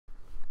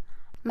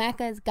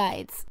Macca's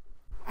Guides.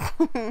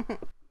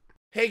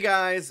 Hey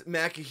guys,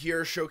 Macca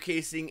here,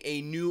 showcasing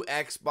a new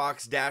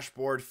Xbox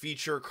dashboard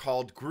feature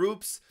called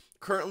Groups,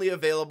 currently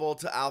available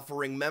to Alpha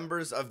Ring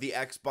members of the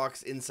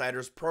Xbox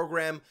Insiders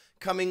program,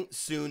 coming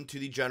soon to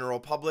the general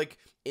public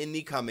in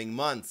the coming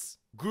months.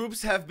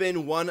 Groups have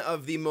been one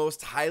of the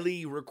most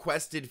highly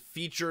requested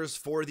features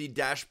for the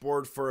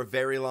dashboard for a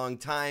very long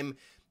time,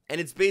 and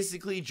it's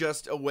basically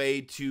just a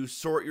way to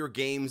sort your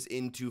games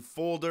into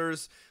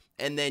folders,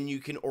 and then you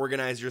can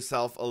organize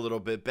yourself a little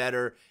bit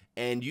better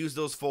and use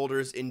those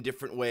folders in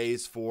different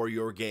ways for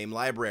your game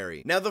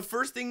library. Now, the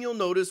first thing you'll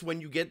notice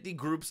when you get the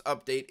Groups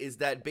update is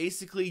that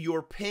basically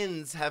your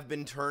pins have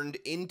been turned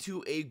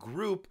into a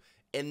group,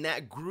 and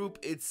that group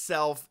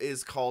itself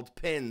is called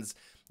pins.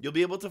 You'll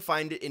be able to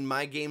find it in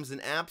My Games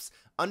and Apps.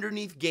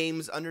 Underneath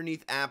Games,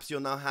 underneath Apps, you'll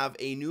now have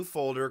a new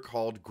folder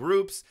called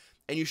Groups,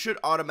 and you should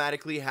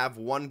automatically have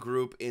one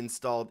group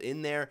installed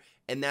in there,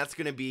 and that's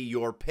going to be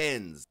your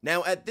pins.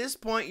 Now, at this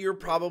point, you're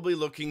probably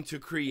looking to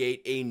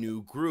create a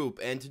new group,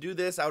 and to do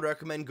this, I would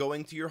recommend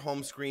going to your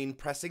home screen,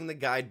 pressing the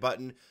guide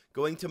button,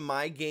 going to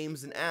My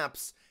Games and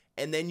Apps,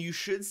 and then you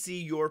should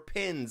see your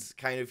pins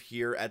kind of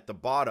here at the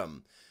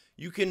bottom.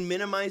 You can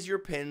minimize your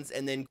pins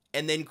and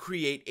then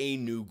create a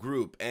new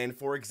group. And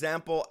for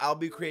example, I'll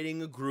be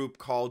creating a group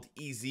called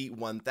Easy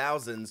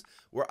 1000s,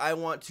 where I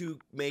want to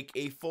make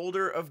a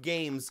folder of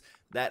games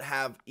that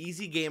have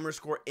easy gamer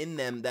score in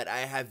them that I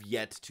have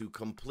yet to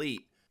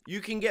complete.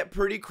 You can get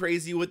pretty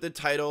crazy with the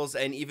titles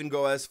and even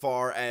go as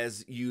far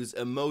as use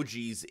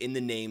emojis in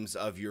the names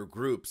of your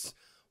groups.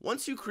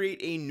 Once you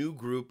create a new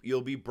group,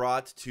 you'll be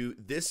brought to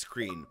this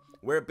screen,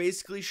 where it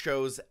basically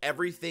shows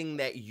everything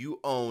that you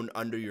own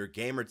under your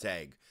gamer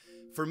tag.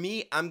 For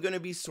me, I'm going to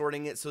be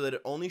sorting it so that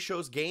it only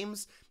shows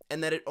games,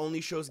 and that it only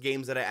shows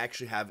games that I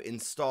actually have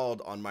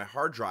installed on my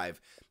hard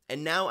drive.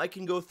 And now I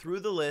can go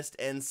through the list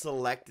and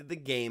select the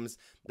games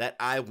that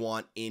I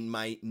want in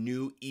my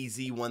new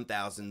Easy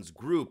 1000s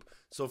group.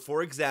 So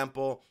for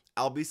example,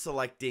 I'll be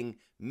selecting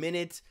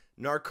Minute,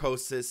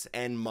 Narcosis,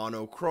 and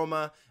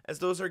Monochroma, as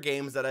those are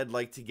games that I'd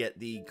like to get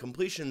the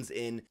completions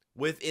in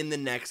within the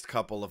next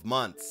couple of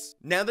months.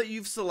 Now that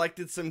you've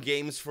selected some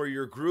games for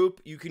your group,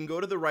 you can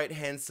go to the right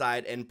hand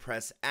side and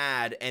press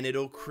add, and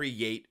it'll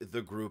create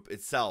the group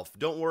itself.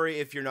 Don't worry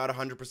if you're not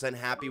 100%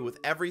 happy with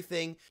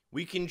everything.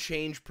 We can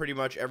change pretty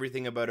much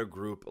everything about a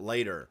group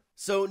later.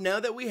 So now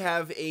that we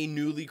have a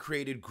newly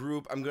created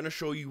group, I'm going to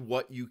show you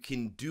what you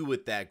can do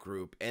with that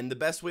group. And the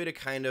best way to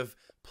kind of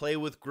play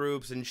with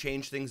groups and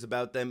change things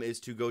about them is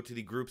to go to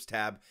the Groups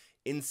tab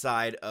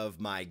inside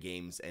of My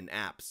Games and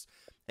Apps.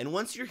 And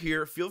once you're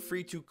here, feel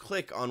free to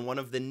click on one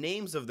of the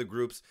names of the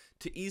groups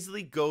to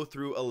easily go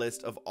through a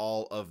list of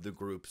all of the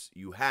groups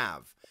you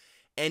have.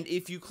 And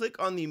if you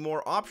click on the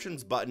More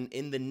Options button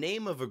in the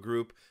name of a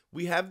group,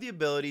 we have the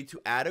ability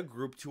to add a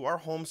group to our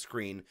home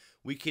screen.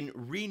 We can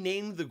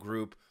rename the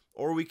group,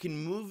 or we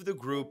can move the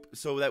group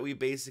so that we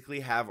basically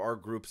have our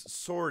groups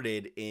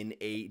sorted in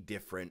a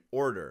different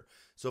order.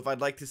 So if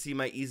I'd like to see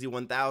my Easy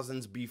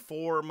 1000s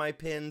before my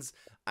pins,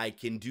 I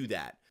can do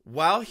that.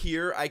 While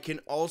here, I can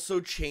also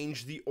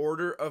change the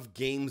order of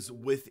games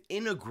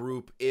within a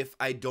group if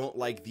I don't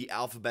like the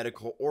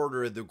alphabetical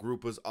order the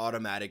group was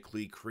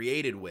automatically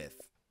created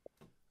with.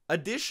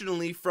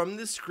 Additionally, from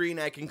this screen,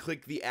 I can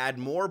click the Add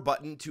More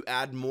button to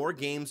add more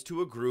games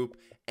to a group,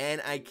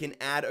 and I can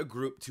add a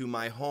group to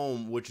my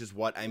home, which is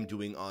what I'm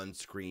doing on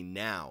screen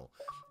now.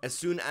 As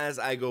soon as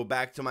I go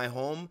back to my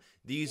home,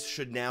 these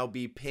should now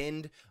be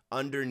pinned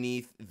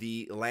underneath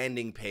the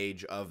landing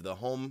page of the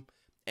home,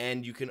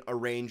 and you can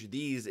arrange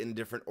these in a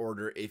different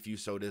order if you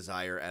so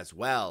desire as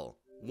well.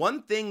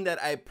 One thing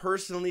that I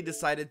personally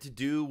decided to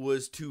do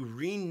was to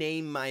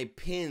rename my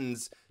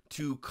pins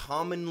to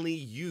commonly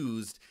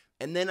used,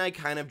 and then I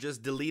kind of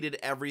just deleted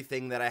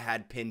everything that I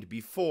had pinned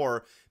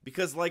before,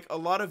 because like a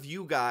lot of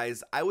you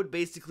guys, I would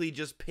basically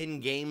just pin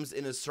games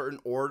in a certain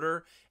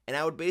order, and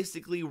I would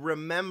basically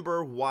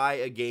remember why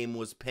a game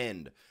was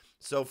pinned.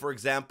 So for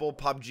example,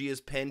 PUBG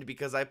is pinned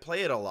because I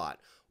play it a lot.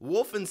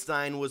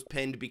 Wolfenstein was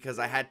pinned because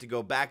I had to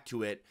go back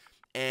to it,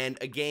 and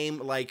a game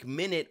like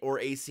Minute or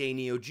ACA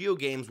Neo Geo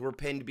games were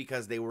pinned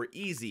because they were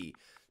easy.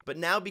 But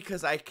now,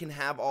 because I can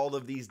have all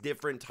of these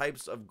different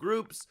types of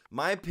groups,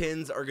 my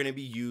pins are going to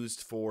be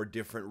used for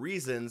different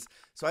reasons,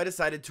 so I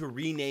decided to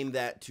rename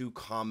that to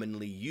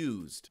commonly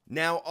used.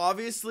 Now,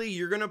 obviously,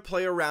 you're going to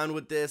play around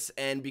with this,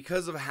 and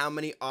because of how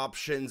many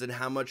options and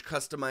how much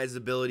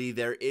customizability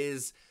there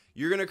is,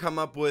 you're going to come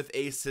up with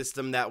a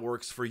system that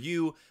works for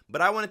you,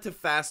 but I wanted to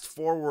fast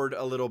forward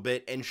a little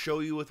bit and show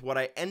you with what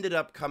I ended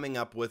up coming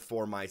up with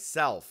for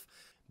myself.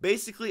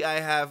 Basically,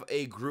 I have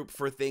a group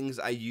for things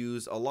I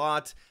use a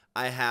lot.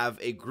 I have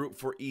a group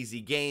for easy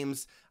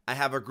games. I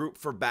have a group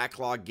for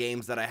backlog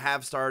games that I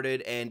have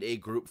started, and a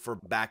group for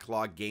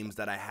backlog games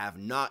that I have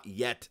not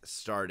yet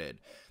started.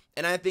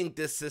 And I think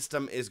this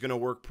system is going to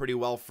work pretty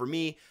well for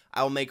me.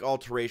 I'll make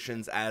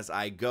alterations as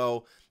I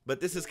go,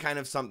 but this is kind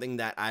of something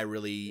that I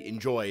really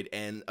enjoyed,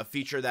 and a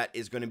feature that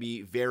is going to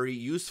be very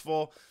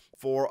useful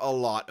for a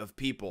lot of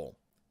people.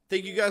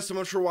 Thank you guys so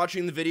much for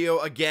watching the video.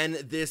 Again,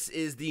 this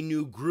is the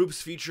new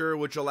groups feature,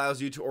 which allows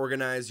you to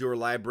organize your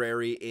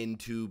library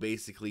into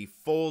basically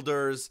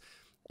folders.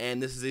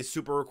 And this is a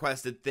super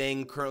requested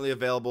thing, currently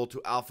available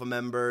to alpha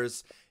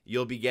members.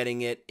 You'll be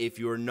getting it if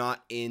you're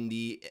not in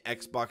the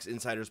Xbox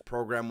Insiders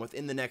program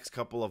within the next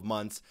couple of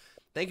months.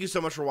 Thank you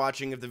so much for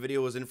watching. If the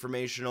video was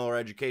informational or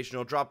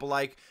educational, drop a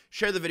like,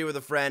 share the video with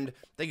a friend.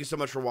 Thank you so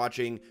much for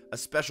watching. A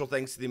special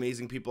thanks to the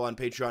amazing people on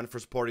Patreon for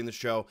supporting the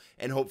show,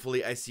 and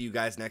hopefully I see you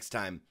guys next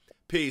time.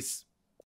 Peace.